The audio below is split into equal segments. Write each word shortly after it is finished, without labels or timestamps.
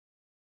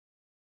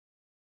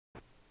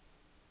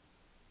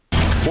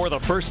For the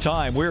first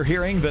time, we're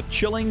hearing the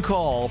chilling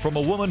call from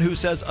a woman who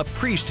says a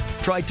priest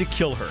tried to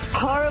kill her.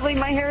 Horribly,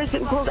 my hair has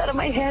been pulled out of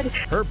my head.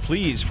 Her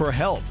pleas for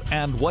help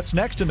and what's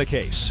next in the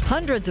case.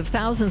 Hundreds of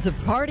thousands of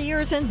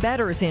partiers and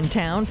bettors in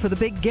town for the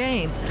big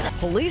game.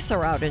 Police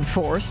are out in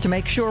force to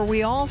make sure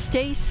we all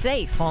stay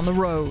safe on the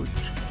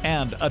roads.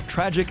 And a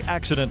tragic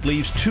accident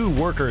leaves 2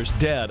 workers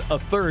dead, a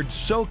third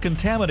so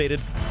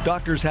contaminated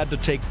doctors had to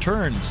take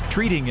turns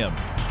treating him.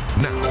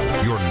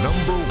 Now, your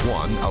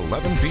 #1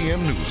 11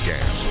 p.m.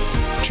 newscast.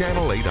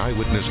 Channel 8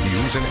 Eyewitness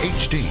News in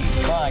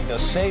HD. Trying to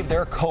save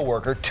their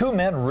co-worker, 2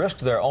 men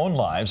risked their own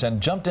lives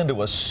and jumped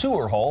into a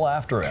sewer hole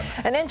after him.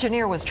 An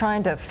engineer was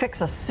trying to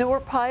fix a sewer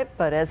pipe,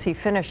 but as he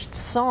finished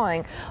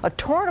sawing, a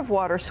torrent of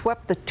water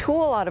swept the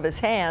tool out of his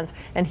hands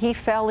and he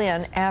fell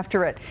in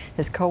after it.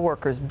 His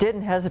co-workers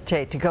didn't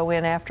hesitate to go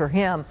in after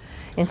him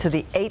into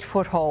the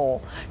 8-foot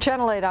hole.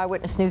 Channel 8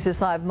 Eyewitness News is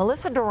live.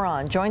 Melissa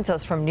Duran joins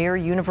us from near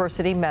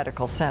University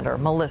Medical Center.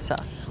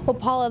 Melissa. Well,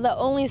 Paula, the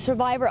only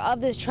survivor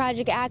of this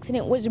tragic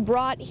accident was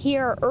brought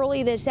here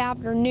early this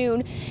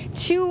afternoon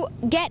to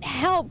get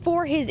help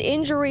for his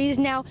injuries.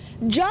 Now,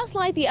 just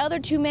like the other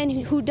 2 men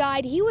who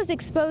died, he was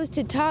exposed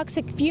to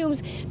toxic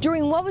fumes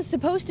during what was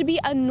supposed to be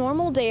a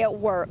normal day at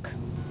work.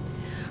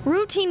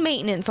 Routine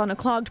maintenance on a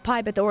clogged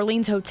pipe at the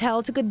Orleans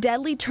Hotel took a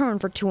deadly turn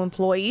for 2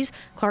 employees.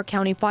 Clark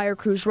County fire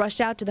crews rushed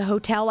out to the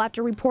hotel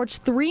after reports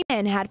 3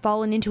 men had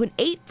fallen into an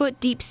 8-foot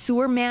deep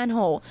sewer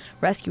manhole.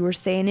 Rescuers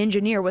say an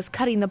engineer was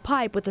cutting the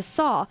pipe with a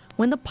saw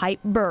when the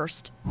pipe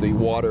burst. The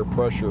water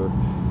pressure,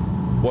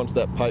 once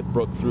that pipe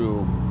broke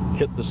through,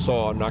 hit the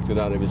saw, knocked it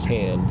out of his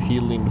hand. He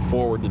leaned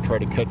forward to try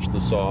to catch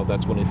the saw.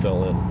 That's when he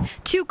fell in.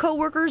 2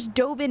 co-workers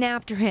dove in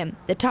after him.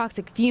 The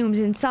toxic fumes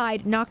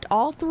inside knocked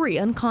all 3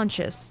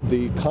 unconscious.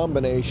 The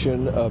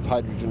combination of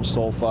hydrogen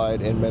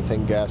sulfide and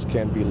methane gas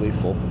can be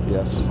lethal,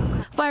 yes.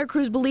 Fire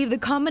crews believe the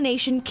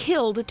combination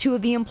killed 2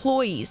 of the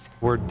employees.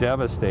 We're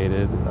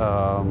devastated,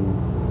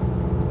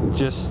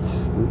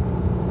 just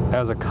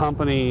as a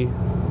company,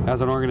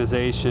 as an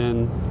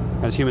organization,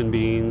 as human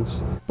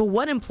beings. But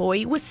 1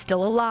 employee was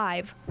still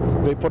alive.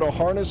 They put a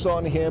harness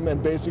on him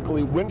and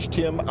basically winched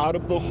him out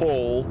of the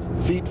hole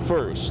feet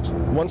first.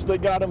 Once they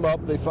got him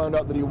up, they found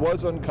out that he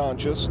was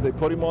unconscious. They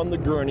put him on the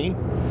gurney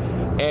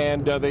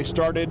and they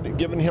started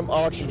giving him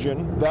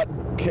oxygen.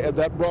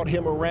 That brought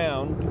him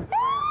around.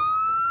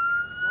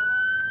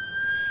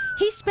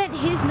 He spent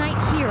his night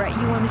here at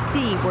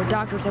UMC, where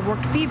doctors have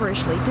worked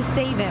feverishly to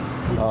save him.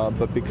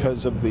 But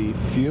because of the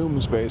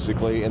fumes,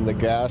 basically, and the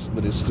gas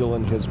that is still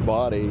in his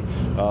body,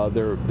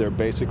 they're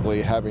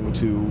basically having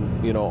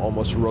to,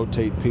 almost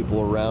rotate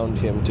people around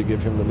him to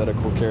give him the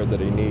medical care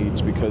that he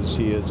needs because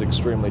he is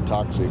extremely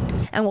toxic.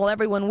 And while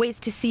everyone waits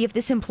to see if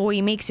this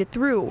employee makes it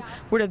through,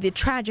 word of the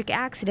tragic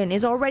accident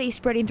is already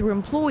spreading through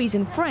employees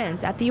and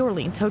friends at the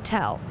Orleans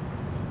Hotel.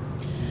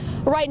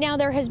 Right now,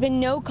 there has been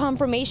no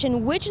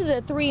confirmation which of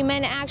the 3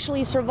 men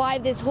actually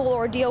survived this whole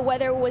ordeal,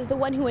 whether it was the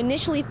one who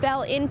initially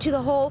fell into the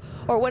hole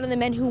or one of the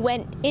men who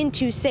went in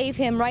to save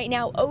him. Right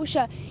now,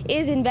 OSHA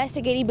is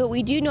investigating, but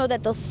we do know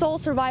that the sole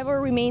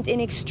survivor remains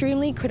in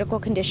extremely critical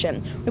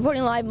condition.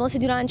 Reporting live, Melissa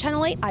Duran,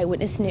 Channel 8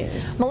 Eyewitness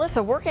News.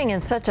 Melissa, working in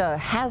such a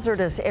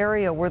hazardous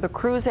area, were the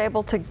crews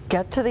able to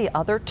get to the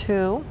other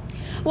 2?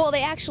 Well,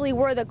 they actually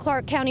were. The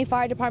Clark County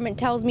Fire Department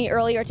tells me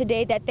earlier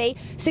today that they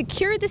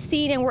secured the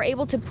scene and were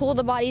able to pull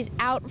the bodies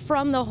out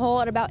from the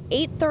hole at about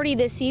 8:30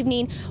 this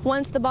evening.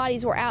 Once the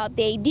bodies were out,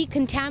 they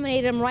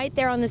decontaminated them right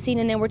there on the scene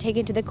and then were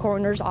taken to the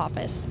coroner's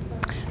office.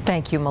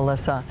 Thank you,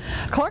 Melissa.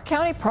 Clark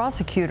County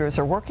prosecutors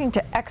are working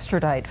to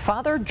extradite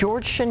Father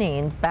George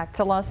Shaneen back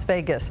to Las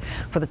Vegas.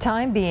 For the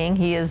time being,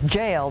 he is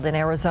jailed in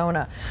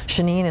Arizona.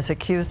 Shaneen is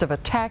accused of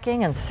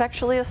attacking and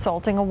sexually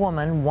assaulting a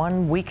woman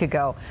 1 week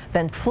ago,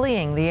 then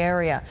fleeing the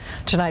area.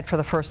 Tonight, for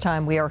the first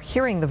time, we are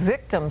hearing the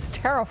victim's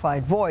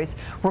terrified voice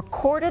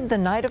recorded the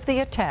night of the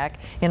attack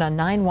in a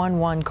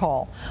 911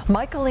 call.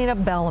 Michaelina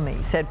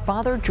Bellamy said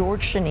Father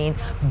George Shaneen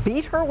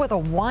beat her with a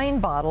wine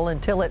bottle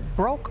until it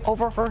broke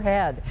over her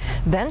head.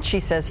 Then she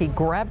says he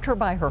grabbed her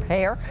by her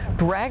hair,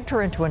 dragged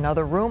her into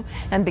another room,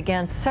 and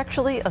began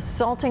sexually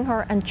assaulting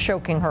her and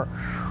choking her.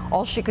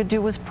 All she could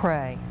do was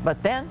pray.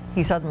 But then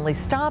he suddenly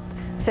stopped,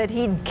 said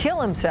he'd kill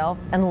himself,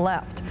 and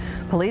left.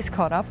 Police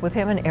caught up with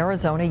him in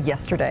Arizona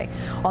yesterday.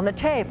 On the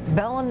tape,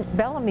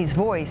 Bellamy's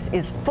voice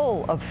is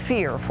full of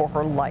fear for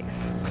her life.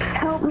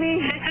 Help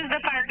me. This is the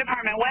fire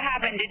department. What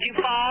happened? Did you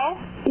fall?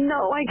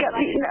 No, I got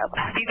beaten up.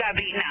 You got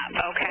beaten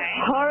up. Okay.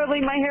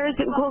 Horribly, my hair has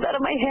been pulled out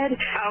of my head.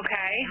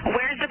 Okay.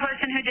 Where's the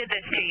person who did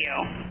this to you?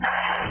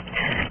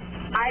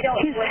 I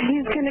don't. He's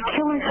going to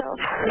kill himself.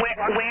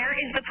 Where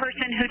is the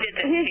person who did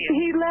this to you?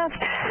 He left.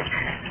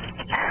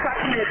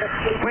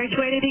 Which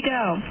way did he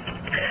go?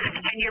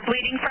 And you're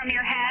bleeding from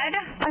your head?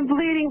 I'm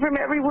bleeding from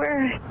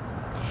everywhere.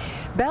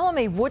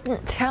 Bellamy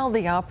wouldn't tell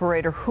the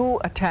operator who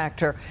attacked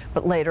her,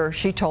 but later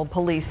she told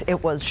police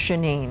it was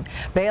Shaneen.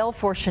 Bail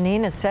for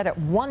Shaneen is set at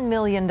 $1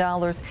 million.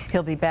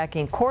 He'll be back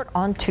in court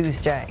on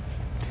Tuesday.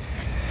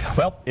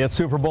 Well, it's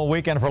Super Bowl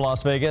weekend for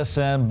Las Vegas,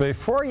 and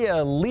before you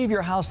leave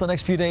your house the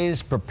next few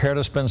days, prepare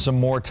to spend some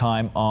more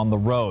time on the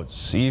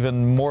roads.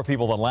 Even more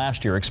people than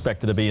last year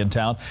expected to be in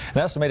town. An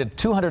estimated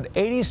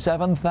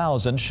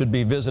 287,000 should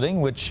be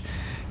visiting, which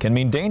can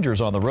mean dangers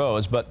on the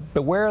roads, but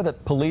beware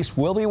that police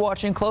will be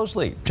watching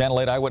closely. Channel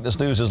 8 Eyewitness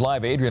News is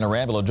live. Adrian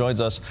Arambulo joins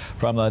us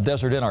from the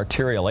Desert Inn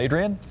Arterial.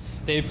 Adrian?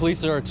 Dave,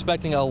 police are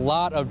expecting a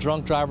lot of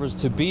drunk drivers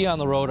to be on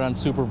the road on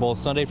Super Bowl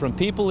Sunday, from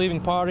people leaving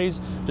parties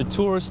to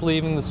tourists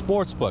leaving the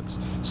sports books.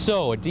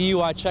 So a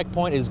DUI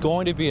checkpoint is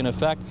going to be in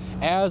effect,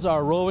 as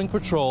are roving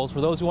patrols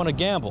for those who want to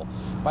gamble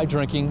by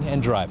drinking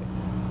and driving.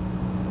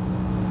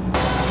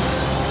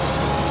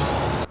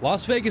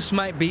 Las Vegas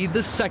might be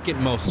the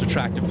second most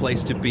attractive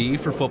place to be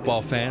for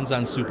football fans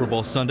on Super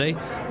Bowl Sunday,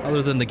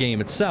 other than the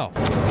game itself.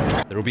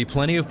 There will be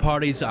plenty of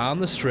parties on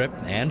the Strip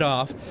and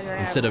off.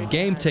 Instead of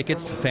game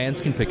tickets, fans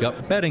can pick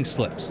up betting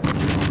slips.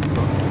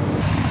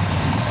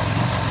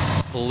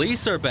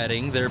 Police are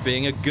betting there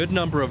being a good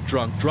number of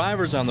drunk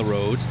drivers on the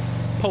roads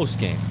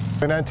post-game.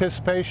 In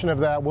anticipation of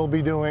that, we'll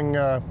be doing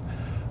a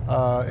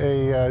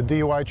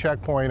DUI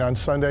checkpoint on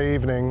Sunday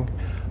evening.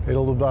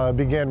 It'll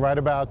begin right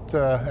about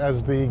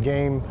as the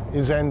game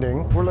is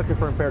ending. We're looking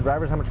for impaired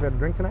drivers. How much have you had to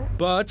drink tonight?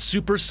 But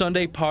Super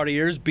Sunday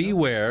partiers,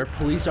 beware.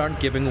 Police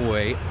aren't giving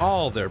away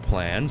all their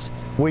plans.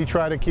 We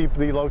try to keep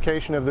the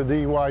location of the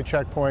DUI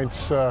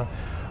checkpoints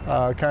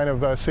kind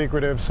of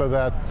secretive, so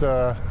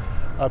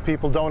that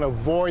people don't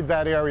avoid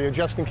that area,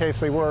 just in case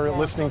they were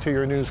listening to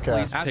your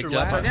newscast. Police picked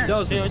up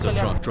dozens of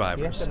drunk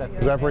drivers.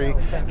 Every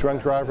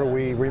drunk driver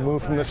we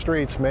remove from the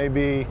streets may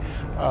be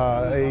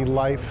a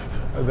life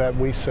that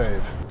we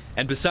save.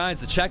 And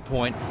besides the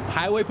checkpoint,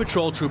 highway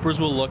patrol troopers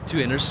will look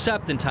to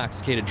intercept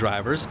intoxicated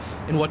drivers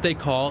in what they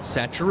call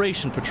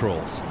saturation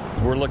patrols.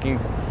 We're looking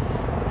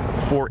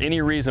for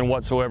any reason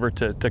whatsoever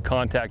to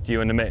contact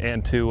you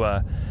and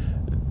to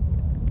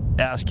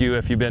ask you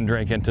if you've been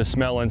drinking, to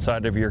smell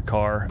inside of your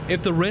car.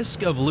 If the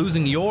risk of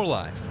losing your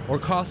life or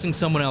costing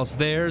someone else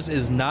theirs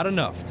is not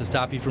enough to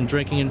stop you from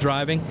drinking and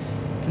driving,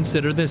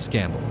 consider this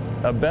gamble.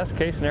 A best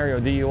case scenario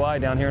DUI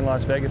down here in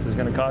Las Vegas is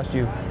going to cost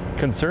you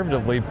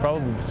conservatively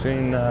probably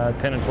between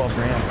 10 and 12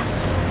 grand.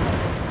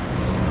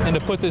 And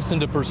to put this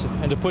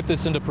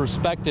into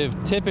perspective,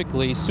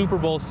 typically Super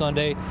Bowl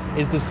Sunday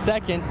is the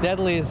second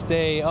deadliest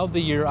day of the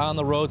year on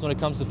the roads when it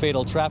comes to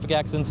fatal traffic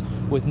accidents,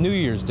 with New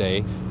Year's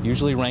Day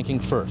usually ranking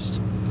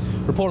first.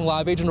 Reporting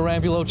live, Adrian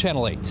Arambulo,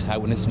 Channel 8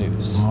 Eyewitness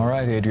News. All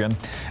right, Adrian.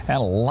 And a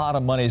lot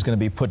of money is going to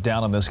be put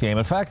down on this game.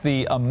 In fact,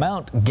 the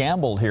amount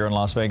gambled here in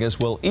Las Vegas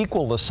will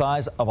equal the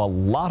size of a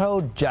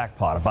lotto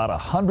jackpot, about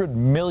 $100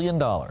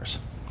 million.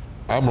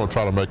 I'm going to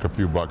try to make a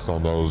few bucks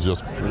on those,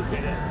 just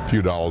a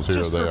few dollars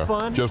here or there. Just for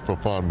fun? Just for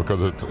fun,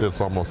 because it's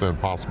almost an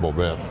impossible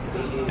bet.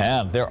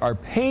 And there are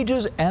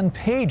pages and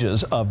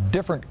pages of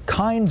different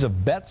kinds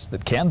of bets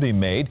that can be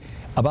made.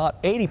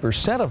 About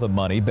 80% of the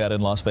money bet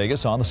in Las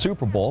Vegas on the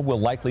Super Bowl will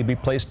likely be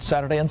placed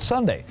Saturday and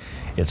Sunday.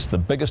 It's the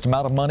biggest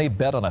amount of money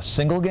bet on a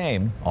single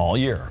game all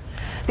year.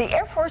 The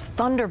Air Force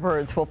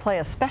Thunderbirds will play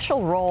a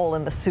special role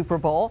in the Super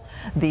Bowl.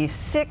 The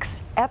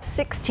 6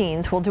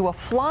 F-16s will do a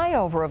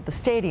flyover of the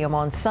stadium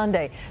on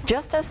Sunday,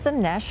 just as the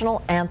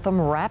national anthem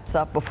wraps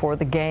up before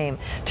the game.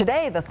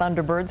 Today, the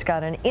Thunderbirds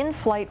got an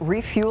in-flight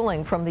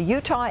refueling from the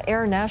Utah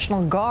Air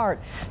National Guard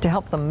to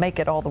help them make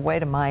it all the way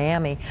to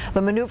Miami.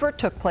 The maneuver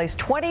took place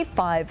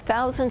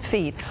 25,000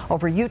 feet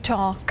over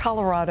Utah,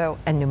 Colorado,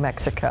 and New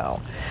Mexico.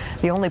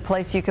 The only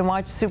place you can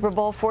watch Super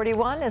Bowl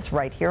 41 is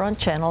right here on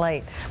Channel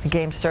 8. The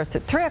game starts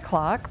at 3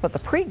 o'clock, but the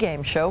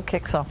pregame show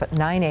kicks off at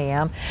 9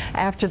 a.m.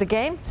 After the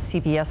game,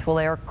 CBS will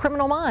air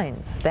Criminal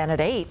Minds. Then at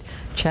 8,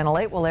 Channel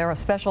 8 will air a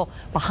special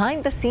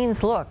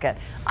behind-the-scenes look at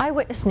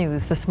Eyewitness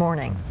News this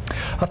morning.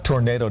 A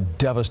tornado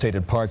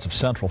devastated parts of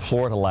central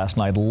Florida last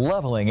night,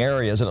 leveling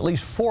areas in at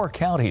least 4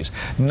 counties.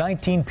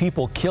 19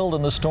 people killed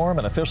in the storm,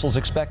 and officials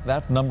expect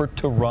that number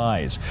to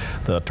rise.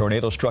 The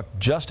tornado struck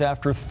just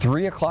after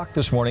 3 o'clock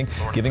this morning,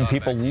 giving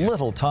people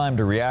little time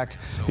to react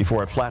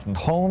before it flattened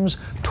homes,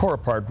 tore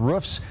apart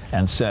roofs,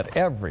 and sent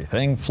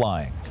everything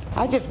flying.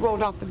 I just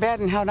rolled off the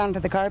bed and held onto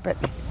the carpet.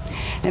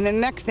 And the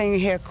next thing you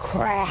hear,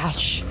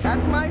 crash.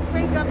 That's my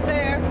sink up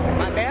there.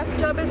 My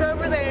bathtub is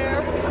over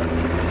there.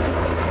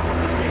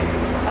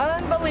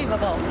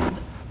 Unbelievable.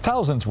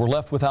 Thousands were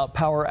left without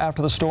power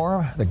after the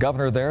storm. The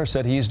governor there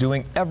said he's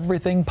doing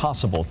everything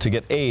possible to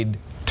get aid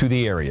to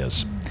the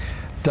areas.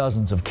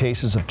 Dozens of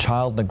cases of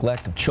child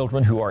neglect of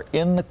children who are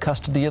in the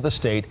custody of the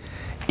state.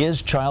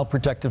 Is Child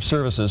Protective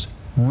Services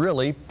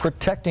really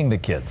protecting the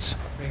kids?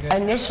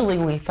 Initially,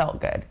 we felt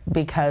good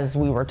because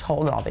we were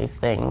told all these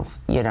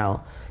things, you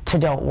know, to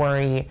don't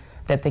worry,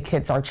 that the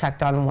kids are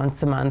checked on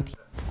once a month.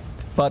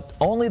 But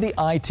only the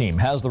I-Team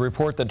has the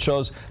report that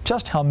shows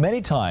just how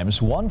many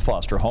times one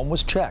foster home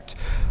was checked.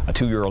 A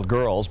 2-year-old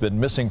girl's been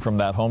missing from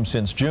that home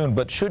since June,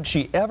 but should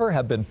she ever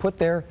have been put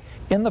there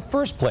in the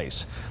first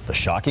place? The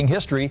shocking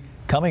history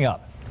coming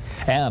up.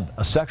 And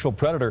a sexual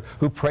predator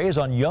who preys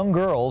on young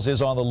girls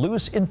is on the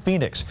loose in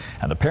Phoenix,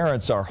 and the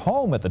parents are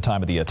home at the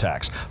time of the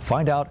attacks.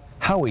 Find out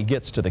how he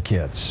gets to the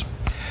kids.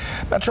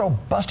 Metro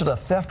busted a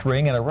theft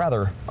ring in a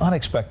rather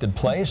unexpected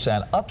place,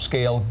 an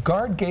upscale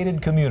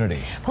guard-gated community.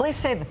 Police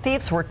say the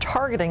thieves were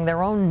targeting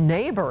their own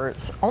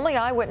neighbors. Only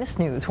Eyewitness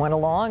News went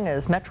along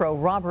as Metro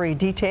robbery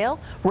detail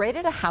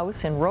raided a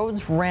house in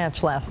Rhodes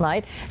Ranch last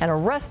night and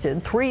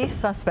arrested 3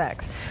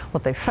 suspects.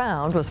 What they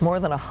found was more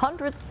than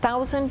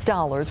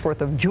 $100,000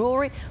 worth of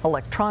jewelry,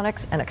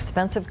 electronics, and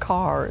expensive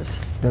cars.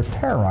 They're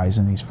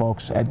terrorizing these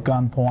folks at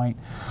gunpoint.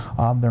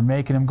 They're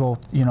making them go,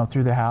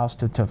 through the house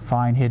to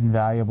find hidden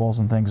valuables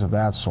and things of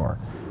that sort.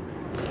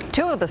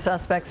 2 of the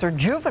suspects are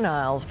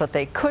juveniles, but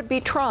they could be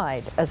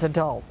tried as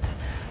adults.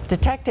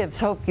 Detectives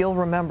hope you'll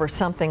remember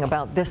something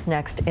about this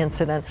next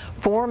incident.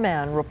 4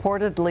 men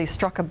reportedly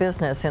struck a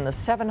business in the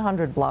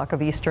 700 block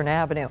of Eastern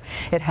Avenue.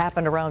 It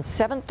happened around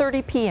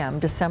 7:30 p.m.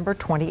 December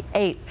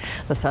 28th.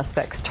 The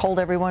suspects told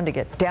everyone to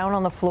get down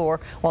on the floor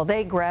while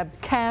they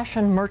grabbed cash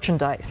and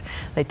merchandise.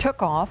 They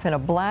took off in a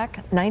black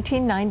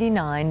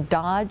 1999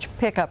 Dodge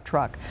pickup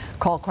truck.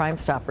 Call Crime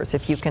Stoppers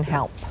if you can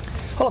help.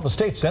 Well, if the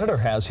state senator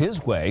has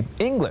his way,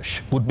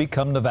 English would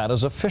become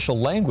Nevada's official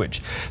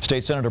language.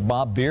 State Senator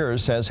Bob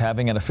Beers says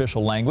having an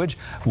official language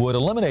would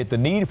eliminate the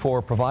need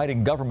for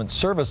providing government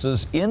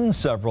services in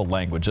several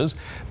languages.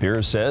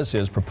 Beers says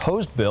his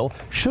proposed bill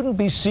shouldn't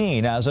be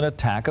seen as an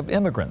attack of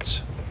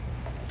immigrants.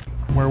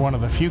 We're one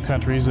of the few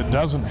countries that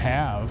doesn't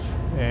have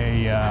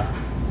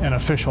an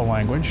official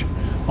language,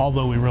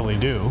 although we really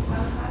do.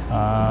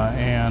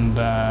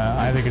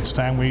 I think it's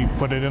time we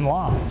put it in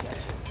law.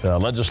 The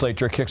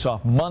legislature kicks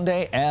off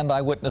Monday, and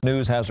Eyewitness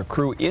News has a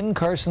crew in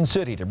Carson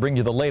City to bring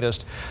you the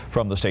latest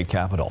from the state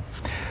capitol.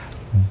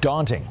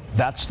 Daunting.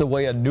 That's the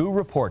way a new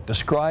report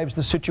describes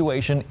the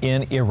situation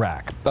in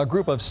Iraq. A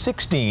group of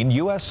 16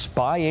 U.S.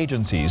 spy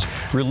agencies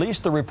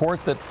released the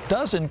report that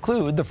does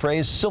include the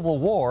phrase civil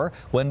war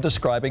when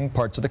describing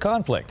parts of the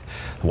conflict.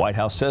 The White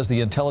House says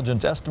the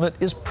intelligence estimate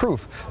is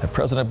proof that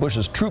President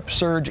Bush's troop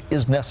surge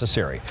is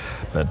necessary.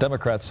 But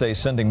Democrats say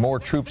sending more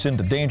troops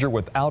into danger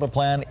without a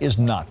plan is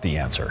not the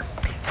answer.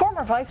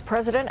 Former Vice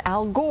President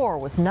Al Gore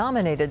was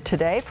nominated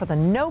today for the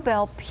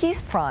Nobel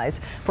Peace Prize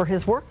for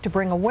his work to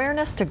bring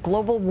awareness to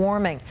global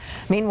warming.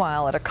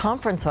 Meanwhile, at a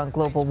conference on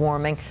global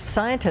warming,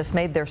 scientists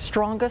made their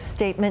strongest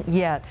statement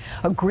yet,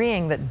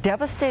 agreeing that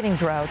devastating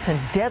droughts and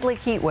deadly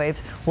heat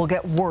waves will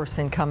get worse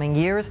in coming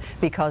years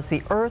because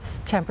the Earth's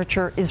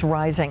temperature is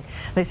rising.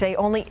 They say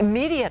only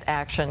immediate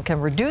action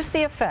can reduce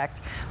the effect,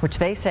 which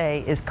they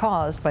say is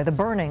caused by the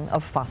burning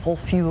of fossil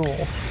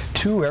fuels.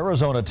 2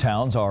 Arizona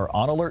towns are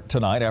on alert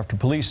tonight after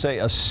police say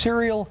a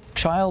serial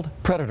child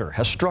predator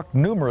has struck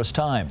numerous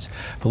times.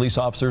 Police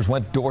officers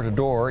went door to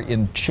door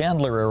in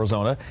Chandler,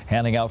 Arizona,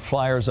 handing out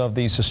flyers of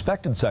the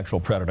suspected sexual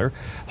predator.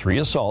 3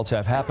 assaults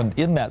have happened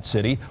in that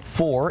city,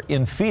 4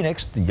 in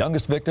Phoenix, the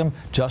youngest victim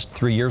just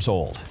 3 years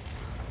old.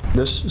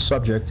 This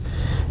subject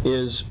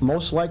is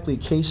most likely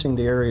casing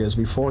the areas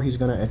before he's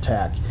going to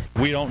attack.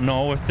 We don't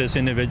know if this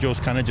individual is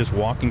kind of just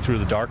walking through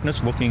the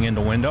darkness, looking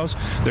into windows.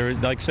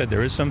 Like I said,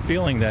 there is some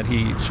feeling that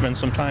he spends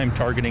some time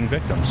targeting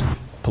victims.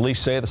 Police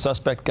say the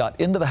suspect got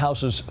into the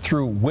houses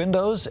through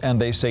windows, and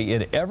they say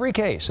in every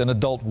case an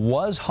adult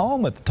was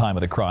home at the time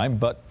of the crime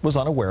but was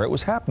unaware it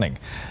was happening.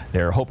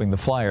 They're hoping the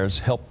flyers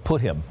help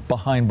put him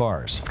behind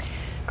bars.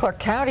 Clark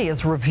County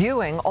is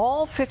reviewing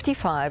all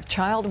 55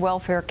 child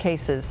welfare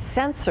cases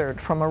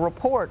censored from a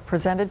report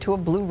presented to a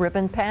blue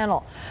ribbon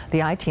panel.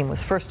 The I-Team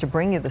was first to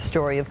bring you the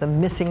story of the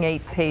missing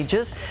 8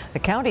 pages. The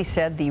county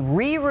said the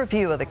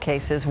re-review of the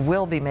cases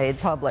will be made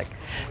public.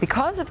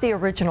 Because of the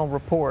original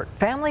report,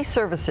 Family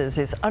Services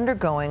is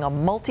undergoing a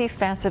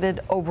multifaceted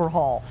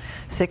overhaul.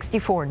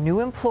 64 new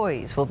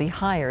employees will be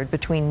hired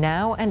between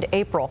now and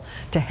April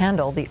to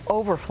handle the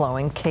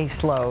overflowing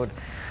caseload.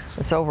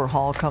 This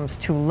overhaul comes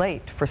too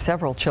late for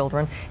several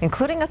children,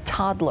 including a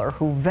toddler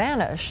who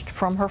vanished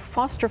from her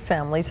foster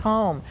family's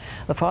home.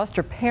 The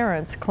foster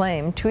parents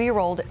claim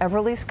 2-year-old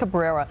Everlyse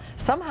Cabrera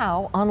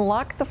somehow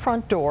unlocked the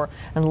front door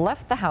and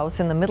left the house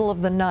in the middle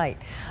of the night.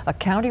 A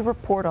county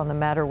report on the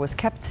matter was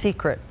kept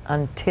secret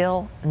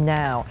until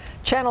now.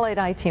 Channel 8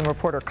 I-Team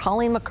reporter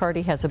Colleen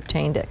McCarty has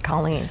obtained it.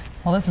 Colleen.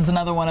 Well, this is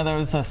another one of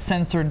those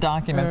censored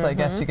documents, I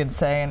guess you could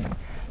say. And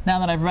now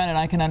that I've read it,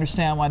 I can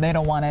understand why they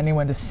don't want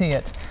anyone to see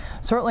it.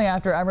 Shortly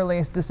after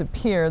Everlyse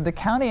disappeared, the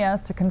county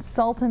asked a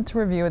consultant to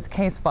review its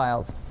case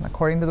files.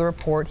 According to the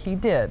report, he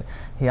did.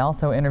 He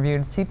also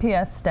interviewed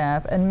CPS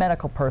staff and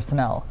medical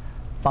personnel.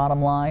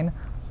 Bottom line,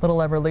 little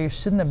Everlyse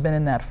shouldn't have been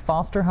in that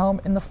foster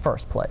home in the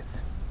first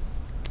place.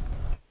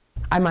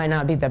 I might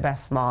not be the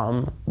best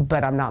mom,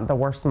 but I'm not the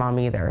worst mom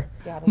either.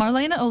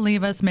 Marlena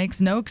Olivas makes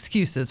no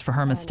excuses for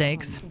her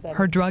mistakes.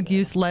 Her drug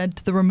use led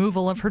to the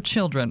removal of her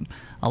children,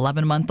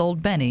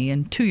 11-month-old Benny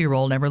and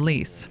 2-year-old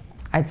Everlyse.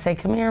 I'd say,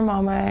 "Come here,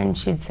 Mama," and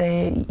she'd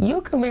say,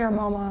 "You come here,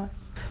 Mama."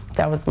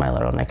 That was my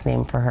little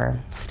nickname for her.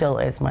 Still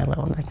is my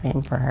little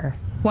nickname for her.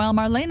 While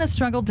Marlena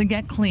struggled to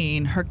get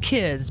clean, her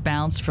kids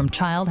bounced from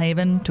child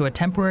haven to a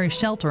temporary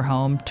shelter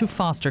home to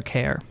foster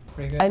care.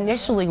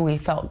 Initially, we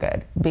felt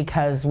good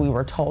because we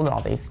were told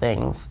all these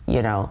things,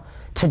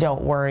 to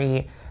don't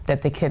worry,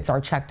 that the kids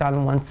are checked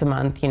on once a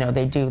month. You know,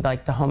 they do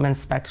like the home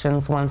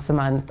inspections once a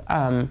month,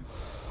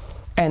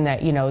 and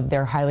that, you know,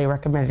 they're highly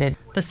recommended.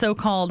 The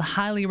so-called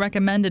highly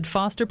recommended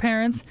foster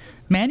parents,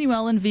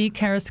 Manuel and V.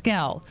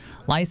 Carrascal,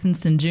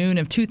 licensed in June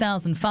of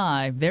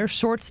 2005, their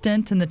short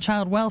stint in the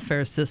child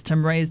welfare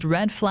system raised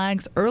red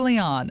flags early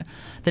on.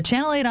 The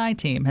Channel 8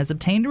 I-Team has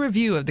obtained a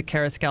review of the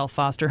Carrascal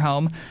foster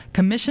home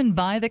commissioned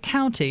by the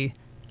county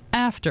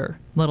after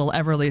little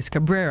Everlyse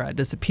Cabrera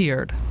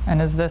disappeared.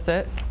 And is this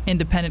it?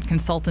 Independent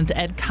consultant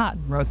Ed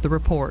Cotton wrote the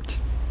report.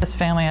 This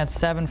family had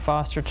 7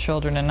 foster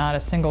children, and not a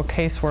single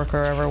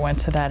caseworker ever went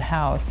to that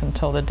house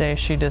until the day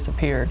she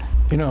disappeared.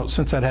 You know,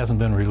 since that hasn't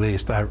been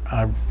released,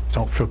 I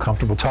don't feel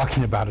comfortable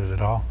talking about it at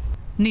all.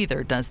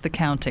 Neither does the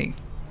county.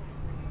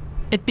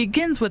 It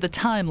begins with a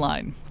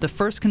timeline. The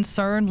first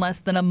concern less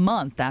than a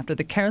month after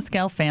the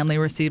Carrascal family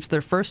receives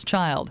their first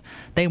child.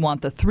 They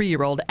want the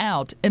 3-year-old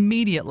out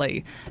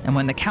immediately. And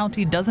when the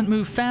county doesn't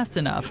move fast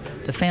enough,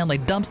 the family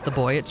dumps the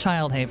boy at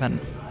Child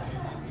Haven.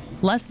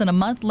 Less than a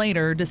month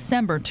later,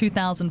 December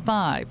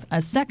 2005,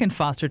 a second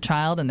foster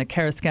child in the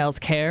Carrascal's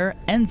care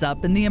ends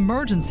up in the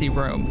emergency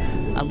room.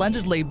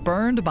 Allegedly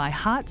burned by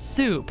hot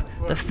soup,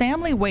 the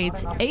family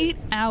waits 8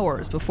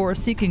 hours before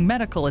seeking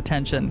medical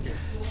attention.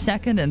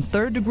 Second and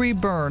third degree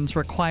burns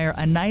require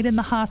a night in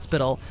the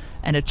hospital,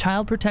 and a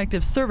Child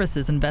Protective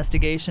Services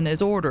investigation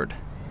is ordered.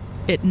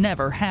 It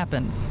never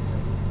happens.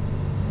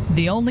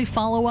 The only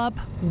follow-up,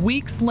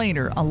 weeks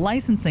later, a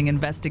licensing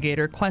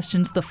investigator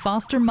questions the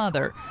foster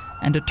mother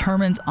and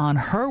determines on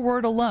her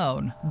word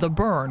alone the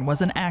burn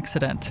was an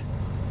accident.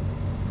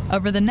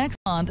 Over the next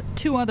month,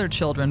 2 other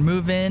children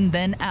move in,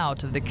 then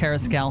out of the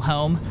Carrascal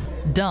home,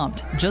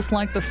 dumped just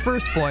like the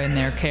first boy in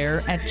their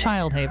care at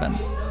Child Haven.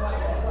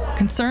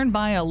 Concerned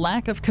by a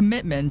lack of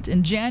commitment,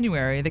 in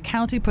January, the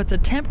county puts a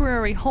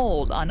temporary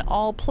hold on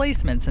all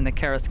placements in the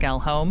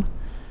Carrascal home.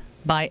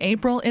 By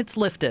April, it's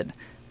lifted,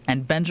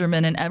 and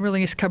Benjamin and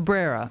Everlyse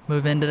Cabrera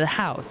move into the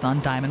house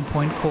on Diamond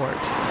Point Court.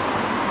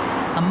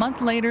 A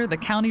month later, the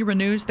county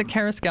renews the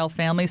Carrascal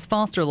family's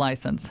foster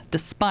license,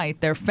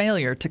 despite their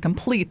failure to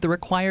complete the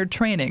required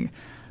training.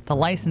 The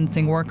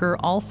licensing worker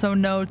also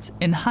notes,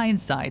 in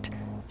hindsight,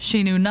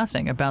 she knew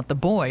nothing about the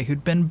boy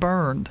who'd been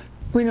burned.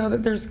 We know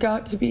that there's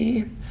got to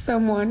be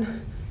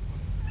someone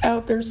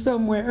out there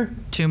somewhere.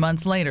 2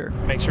 months later,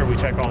 make sure we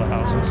check all the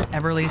houses.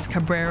 Everlyse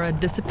Cabrera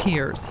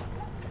disappears.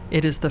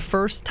 It is the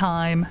first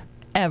time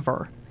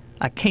ever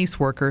a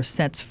caseworker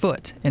sets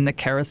foot in the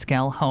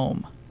Carrascal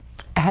home.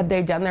 Had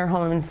they done their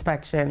home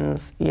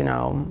inspections, you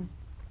know,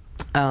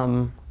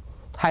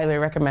 highly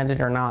recommended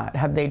or not,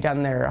 had they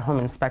done their home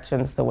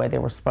inspections the way they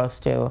were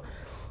supposed to,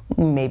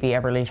 maybe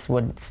Everlyse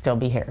would still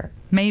be here.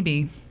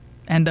 Maybe.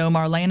 And though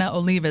Marlena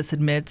Olivas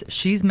admits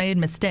she's made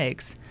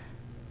mistakes,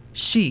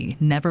 she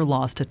never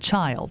lost a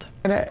child.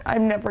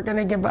 I'm never going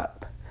to give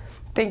up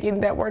thinking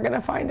that we're going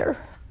to find her.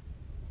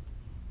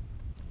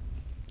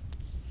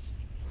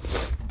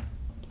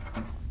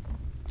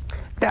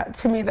 That,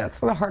 to me, that's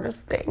the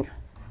hardest thing,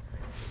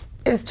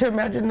 is to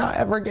imagine not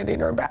ever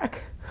getting her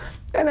back.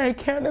 And I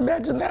can't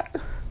imagine that.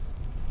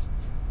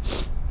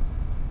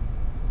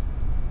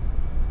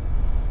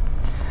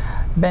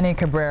 Benny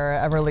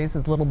Cabrera,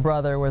 Everlyse's little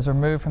brother, was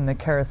removed from the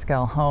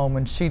Carrascal home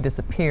when she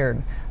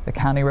disappeared. The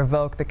county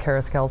revoked the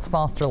Carrascal's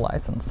foster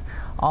license.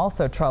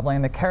 Also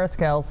troubling, the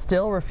Carrascals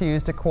still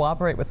refuse to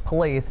cooperate with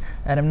police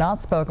and have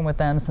not spoken with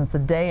them since the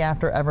day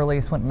after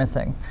Everlyse went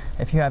missing.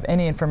 If you have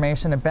any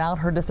information about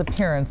her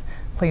disappearance,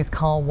 please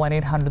call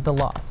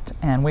 1-800-THE-LOST.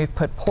 And we've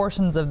put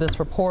portions of this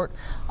report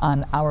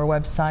on our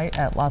website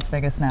at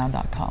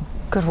lasvegasnow.com.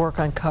 Good work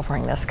on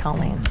covering this,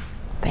 Colleen.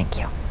 Thank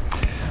you.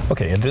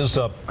 Okay, it is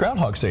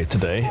Groundhog's Day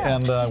today,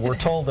 and we're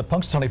told that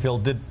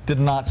Punxsutawney did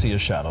not see a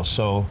shadow,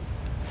 so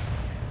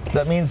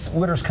that means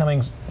winter's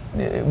coming.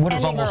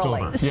 Winter's almost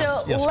over.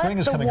 So yes, spring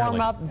is coming early.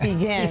 Let the warm-up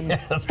begin.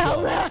 Yeah, let's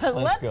go.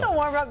 Let the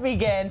warm-up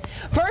begin.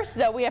 First,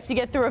 though, we have to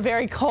get through a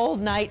very cold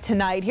night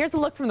tonight. Here's a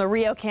look from the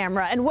Rio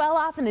camera, and well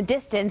off in the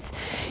distance,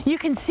 you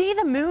can see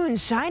the moon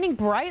shining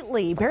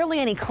brightly. Barely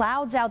any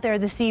clouds out there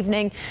this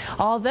evening,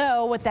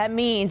 although what that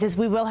means is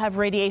we will have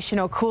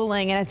radiational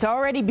cooling, and it's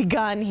already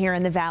begun here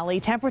in the valley.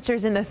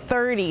 Temperatures in the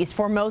 30s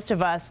for most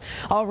of us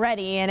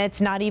already, and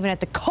it's not even at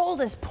the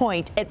coldest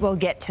point it will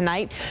get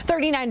tonight.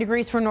 39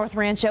 degrees for North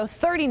Rancho,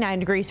 39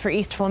 degrees for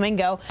East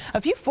Flamingo, a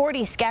few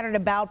 40s scattered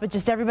about, but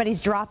just everybody's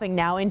dropping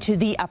now into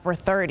the upper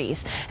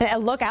 30s. And a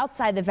look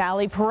outside the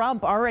valley,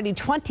 Pahrump already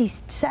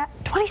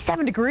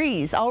 27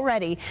 degrees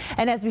already.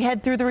 And as we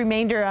head through the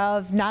remainder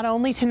of not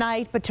only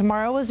tonight, but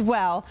tomorrow as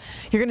well,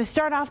 you're going to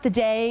start off the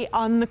day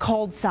on the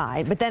cold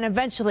side, but then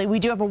eventually we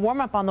do have a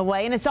warm up on the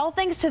way, and it's all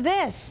thanks to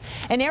this,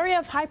 an area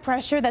of high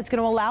pressure that's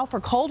going to allow for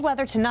cold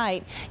weather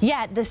tonight,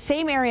 yet the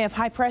same area of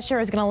high pressure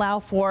is going to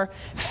allow for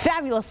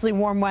fabulously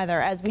warm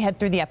weather as we head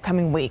through the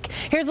upcoming week.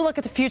 Here's a look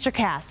at the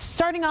futurecast.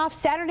 Starting off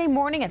Saturday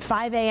morning at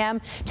 5 a.m.,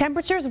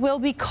 temperatures will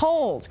be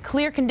cold.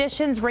 Clear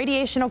conditions,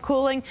 radiational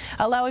cooling,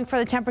 allowing for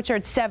the temperature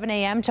at 7 a.m.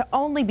 a.m. to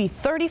only be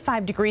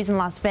 35 degrees in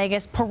Las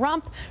Vegas.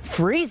 Pahrump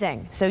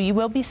freezing, so you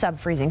will be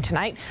sub-freezing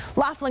tonight.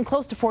 Laughlin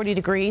close to 40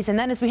 degrees, and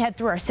then as we head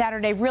through our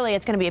Saturday, really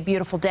it's going to be a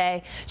beautiful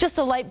day. Just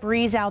a light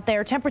breeze out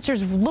there.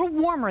 Temperatures a little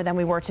warmer than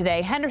we were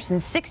today. Henderson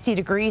 60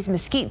 degrees,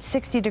 Mesquite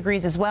 60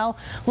 degrees as well.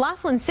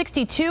 Laughlin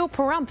 62,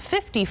 Pahrump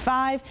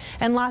 55,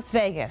 and Las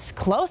Vegas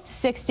close to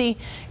 60.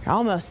 You're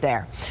almost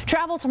there.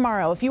 Travel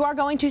tomorrow. If you are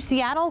going to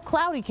Seattle,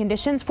 cloudy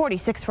conditions,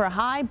 46 for a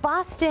high.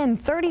 Boston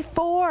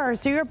 34,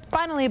 so you're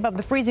finally above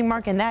the freezing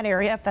mark in that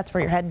area if that's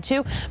where you're headed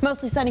to.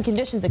 Mostly sunny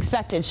conditions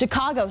expected.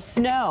 Chicago,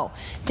 snow.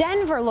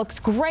 Denver looks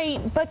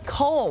great but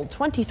cold,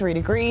 23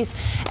 degrees.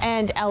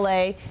 And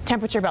LA,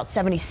 temperature about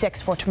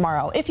 76 for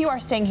tomorrow. If you are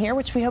staying here,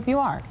 which we hope you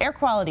are, air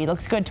quality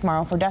looks good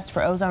tomorrow for dust,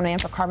 for ozone,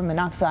 and for carbon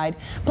monoxide.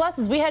 Plus,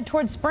 as we head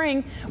towards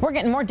spring, we're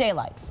getting more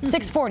daylight.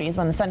 6:40 is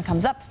when the sun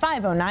comes up.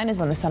 5:09 is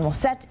when the sun will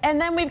set. And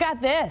then we've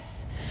got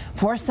this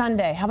for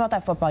Sunday. How about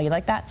that football? You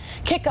like that?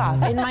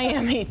 Kickoff in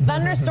Miami.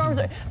 Thunderstorms.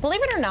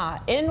 Believe it or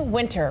not, in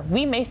winter,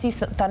 we may see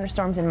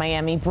thunderstorms in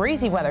Miami.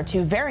 Breezy weather,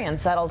 too. Very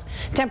unsettled.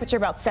 Temperature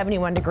about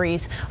 71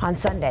 degrees on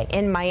Sunday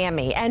in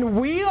Miami. And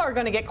we are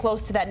going to get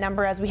close to that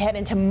number as we head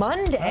into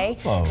Monday.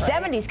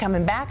 70s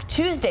coming back.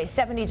 Tuesday,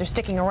 70s are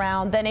sticking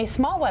around. Then a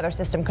small weather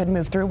system could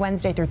move through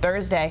Wednesday through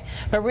Thursday.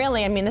 But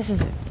really, I mean, this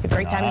is a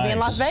great time to be in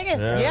Las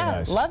Vegas.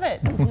 Very Love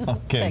it.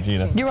 Okay,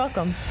 Gina. You're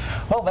welcome.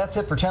 Well, that's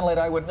it for Channel 8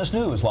 Eyewitness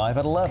News, live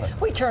at 11.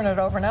 We turn it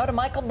over now to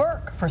Michael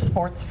Burke for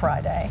Sports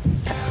Friday.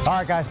 All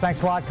right, guys,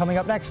 thanks a lot. Coming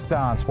up next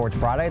on Sports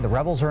Friday, the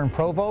Rebels are in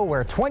Provo,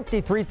 where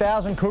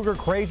 23,000 Cougar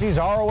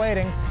crazies are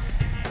awaiting.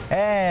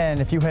 And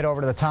if you head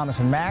over to the Thomas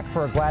and Mack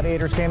for a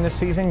Gladiators game this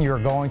season, you're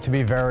going to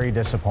be very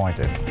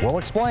disappointed. We'll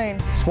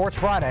explain. Sports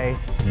Friday,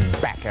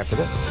 back after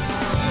this.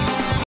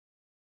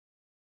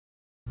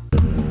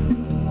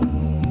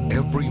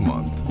 Every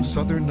month,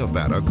 Southern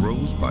Nevada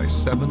grows by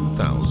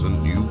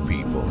 7,000 new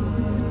people.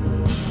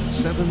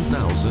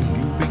 7,000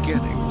 new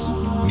beginnings,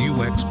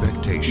 new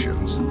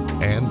expectations,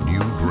 and new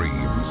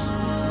dreams.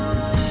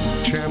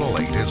 Channel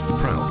 8 is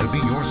proud to be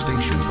your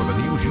station for the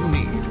news you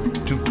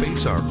need to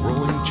face our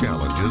growing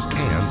challenges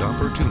and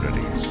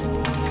opportunities.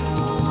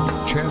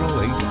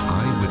 Channel 8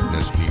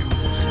 Eyewitness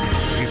News.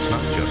 It's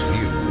not just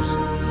news,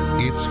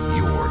 it's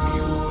your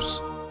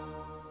news.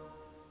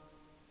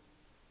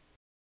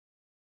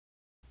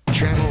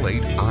 Channel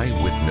 8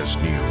 Eyewitness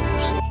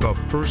News, the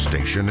first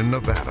station in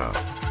Nevada.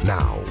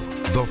 Now,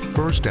 the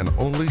first and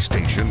only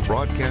station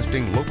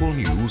broadcasting local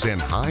news in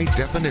high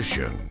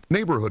definition.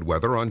 Neighborhood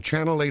weather on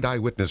Channel 8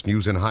 Eyewitness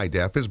News in high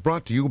def is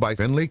brought to you by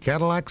Finley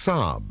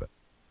Cadillac-Saab.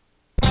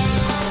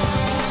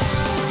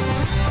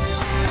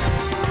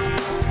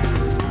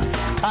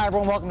 Hi,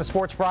 everyone. Welcome to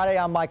Sports Friday.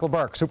 I'm Michael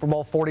Burke. Super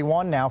Bowl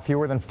 41 now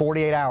fewer than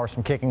 48 hours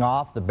from kicking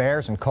off. The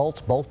Bears and Colts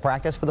both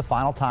practice for the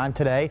final time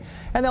today,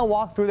 and they'll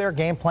walk through their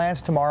game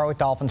plans tomorrow at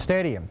Dolphin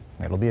Stadium.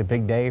 It'll be a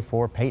big day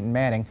for Peyton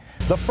Manning,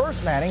 the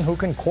first Manning who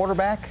can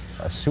quarterback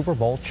a Super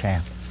Bowl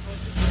champ.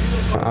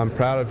 I'm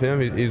proud of him.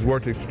 He's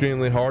worked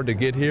extremely hard to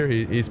get here.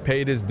 He's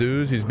paid his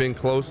dues. He's been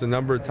close a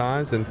number of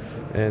times, and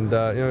you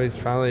know, he's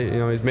finally, you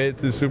know, he's made it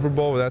to the Super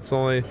Bowl. But that's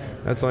only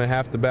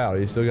half the battle.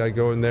 You still got to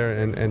go in there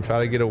and try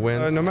to get a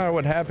win. No matter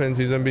what happens,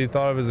 he's going to be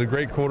thought of as a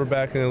great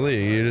quarterback in the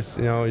league. You just,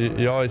 you know,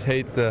 you always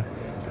hate to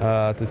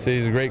say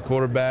he's a great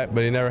quarterback,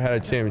 but he never had a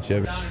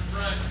championship.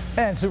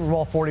 And Super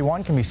Bowl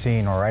 41 can be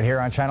seen right here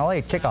on Channel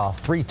 8.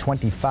 Kickoff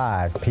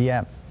 3:25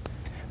 p.m.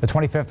 The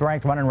 25th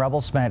ranked Runnin'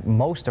 Rebels spent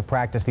most of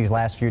practice these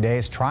last few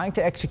days trying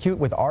to execute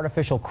with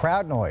artificial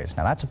crowd noise.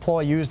 Now, that's a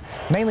ploy used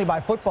mainly by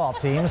football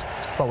teams,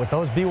 but with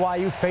those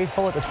BYU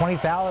faithful at the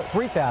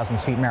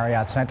 3,000-seat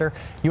Marriott Center,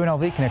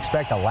 UNLV can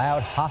expect a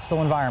loud,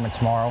 hostile environment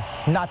tomorrow,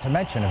 not to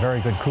mention a very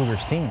good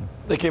Cougars team.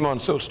 They came on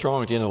so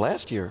strong at the end of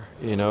last year.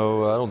 You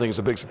know, I don't think it's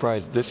a big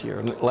surprise this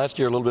year. Last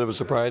year, a little bit of a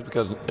surprise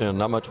because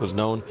not much was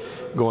known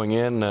going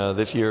in.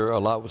 This year, a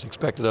lot was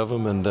expected of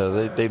them, and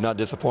they've not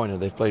disappointed.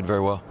 They've played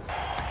very well.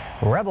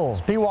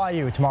 Rebels,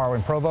 BYU tomorrow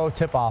in Provo,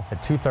 tip-off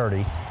at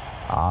 2:30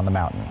 on the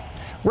mountain.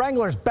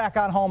 Wranglers back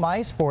on home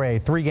ice for a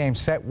 3-game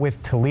set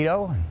with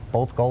Toledo.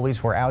 Both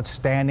goalies were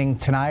outstanding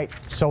tonight.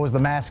 So was the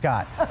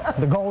mascot.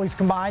 The goalies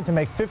combined to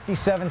make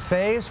 57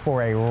 saves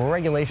for a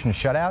regulation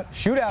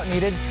shootout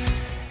needed.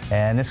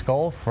 And this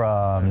goal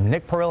from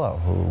Nick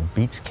Perillo, who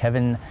beats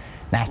Kevin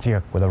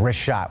Nastiuk with a wrist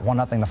shot.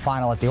 1-0 the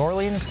final at the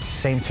Orleans.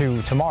 Same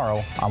to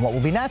tomorrow on what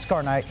will be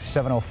NASCAR night,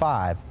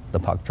 7:05. The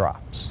puck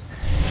drops.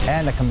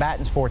 And the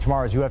combatants for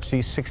tomorrow's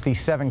UFC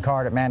 67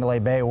 card at Mandalay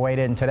Bay weighed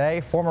in today.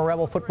 Former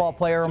Rebel football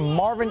player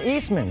Marvin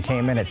Eastman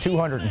came in at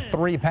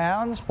 203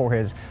 pounds for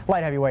his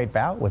light heavyweight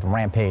bout with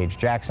Rampage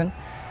Jackson.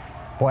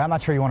 Boy, I'm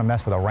not sure you want to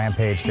mess with a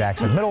Rampage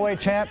Jackson. Middleweight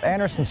champ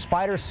Anderson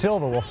Spider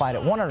Silva will fight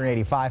at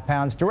 185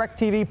 pounds.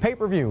 DirecTV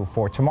pay-per-view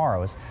for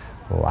tomorrow's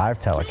live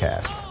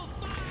telecast.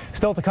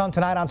 Still to come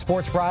tonight on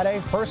Sports Friday,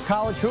 first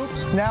college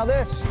hoops. Now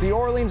this, the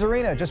Orleans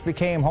Arena just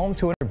became home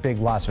to a big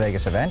Las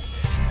Vegas event.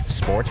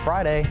 Sports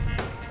Friday.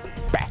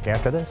 Back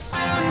after this.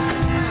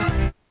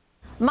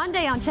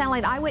 Monday on Channel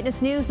 8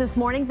 Eyewitness News this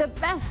morning, the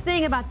best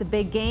thing about the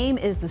big game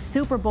is the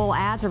Super Bowl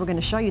ads, and we're going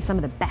to show you some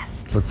of the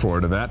best. Look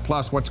forward to that.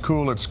 Plus, what's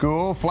cool at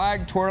school?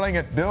 Flag twirling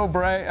at Bill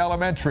Bray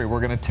Elementary. We're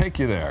going to take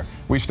you there.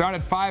 We start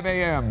at 5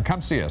 a.m. Come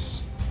see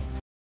us.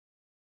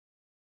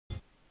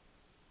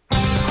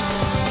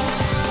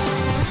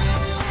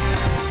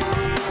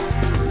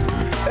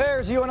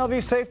 There's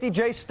UNLV safety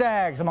Jay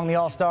Staggs among the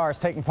All-Stars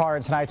taking part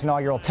in tonight's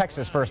inaugural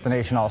Texas First the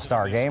Nation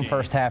All-Star game.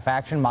 First half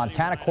action,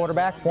 Montana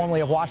quarterback,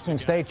 formerly of Washington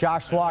State,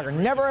 Josh Swagger,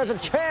 never has a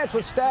chance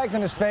with Staggs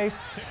in his face.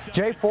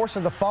 Jay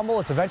forces the fumble.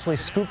 It's eventually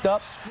scooped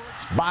up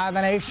by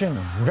the Nation.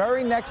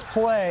 Very next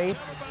play,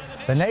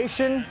 the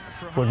Nation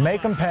would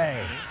make him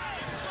pay.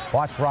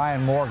 Watch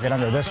Ryan Moore get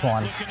under this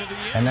one.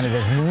 And then at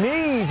his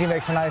knees, he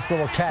makes a nice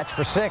little catch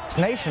for 6.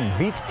 Nation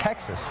beats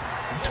Texas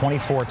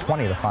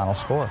 24-20, the final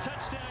score.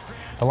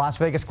 The Las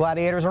Vegas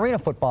Gladiators Arena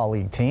Football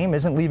League team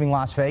isn't leaving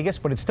Las Vegas,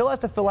 but it still has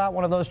to fill out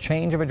one of those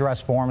change of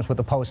address forms with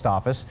the post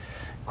office.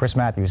 Chris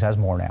Matthews has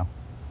more now.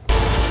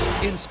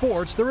 In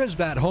sports, there is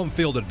that home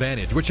field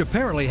advantage, which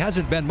apparently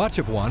hasn't been much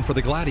of one for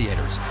the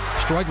Gladiators.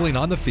 Struggling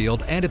on the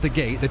field and at the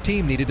gate, the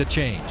team needed a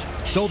change.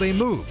 So they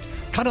moved.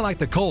 Kind of like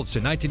the Colts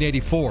in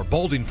 1984,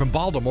 bolting from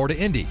Baltimore to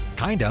Indy.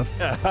 Kind of.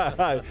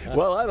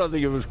 Well, I don't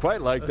think it was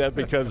quite like that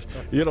because,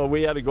 you know,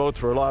 we had to go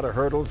through a lot of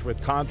hurdles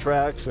with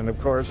contracts and, of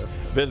course,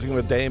 visiting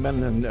with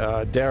Damon and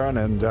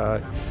Darren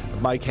and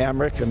Mike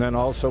Hamrick, and then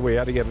also we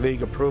had to get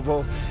league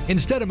approval.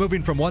 Instead of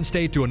moving from one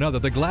state to another,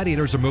 the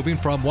Gladiators are moving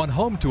from one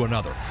home to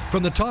another,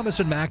 from the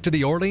Thomas and Mack to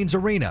the Orleans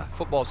Arena.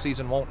 Football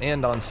season won't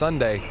end on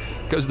Sunday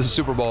because of the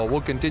Super Bowl.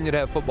 We'll continue to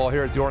have football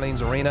here at the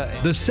Orleans Arena.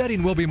 The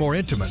setting will be more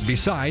intimate.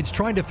 Besides,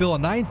 trying to fill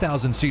a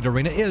 9,000-seat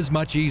arena is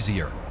much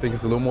easier. I think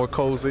it's a little more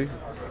cozy.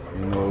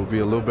 You know, it'll be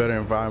a little better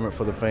environment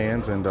for the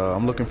fans, and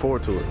I'm looking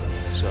forward to it.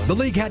 The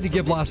league had to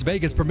give Las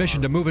Vegas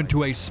permission to move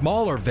into a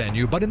smaller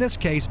venue, but in this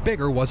case,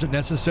 bigger wasn't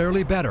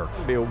necessarily better. It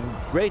would be a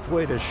great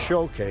way to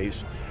showcase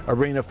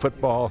arena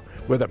football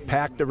with a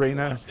packed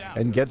arena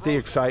and get the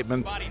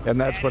excitement, and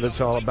that's what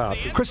it's all about.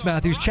 Chris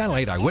Matthews, Channel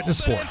 8 Eyewitness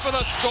Sports. For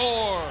the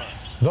score.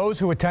 Those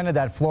who attended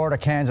that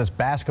Florida-Kansas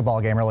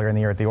basketball game earlier in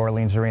the year at the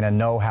Orleans Arena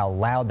know how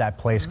loud that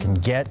place can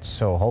get,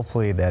 so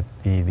hopefully that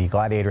the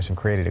Gladiators have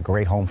created a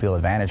great home field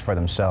advantage for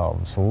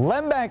themselves.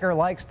 Lembanker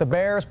likes the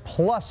Bears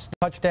plus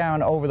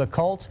touchdown over the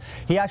Colts.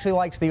 He actually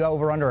likes the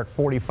over-under at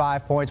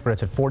 45 points, but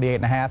it's at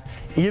 48.5.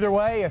 Either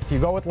way, if you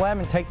go with Lem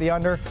and take the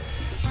under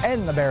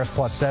and the Bears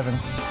plus 7,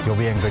 you'll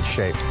be in good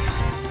shape.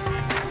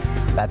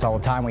 That's all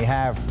the time we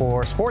have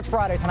for Sports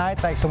Friday tonight.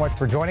 Thanks so much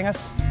for joining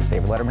us.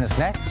 David Letterman is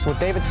next with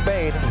David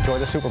Spade. Enjoy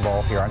the Super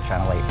Bowl here on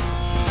Channel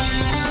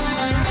 8.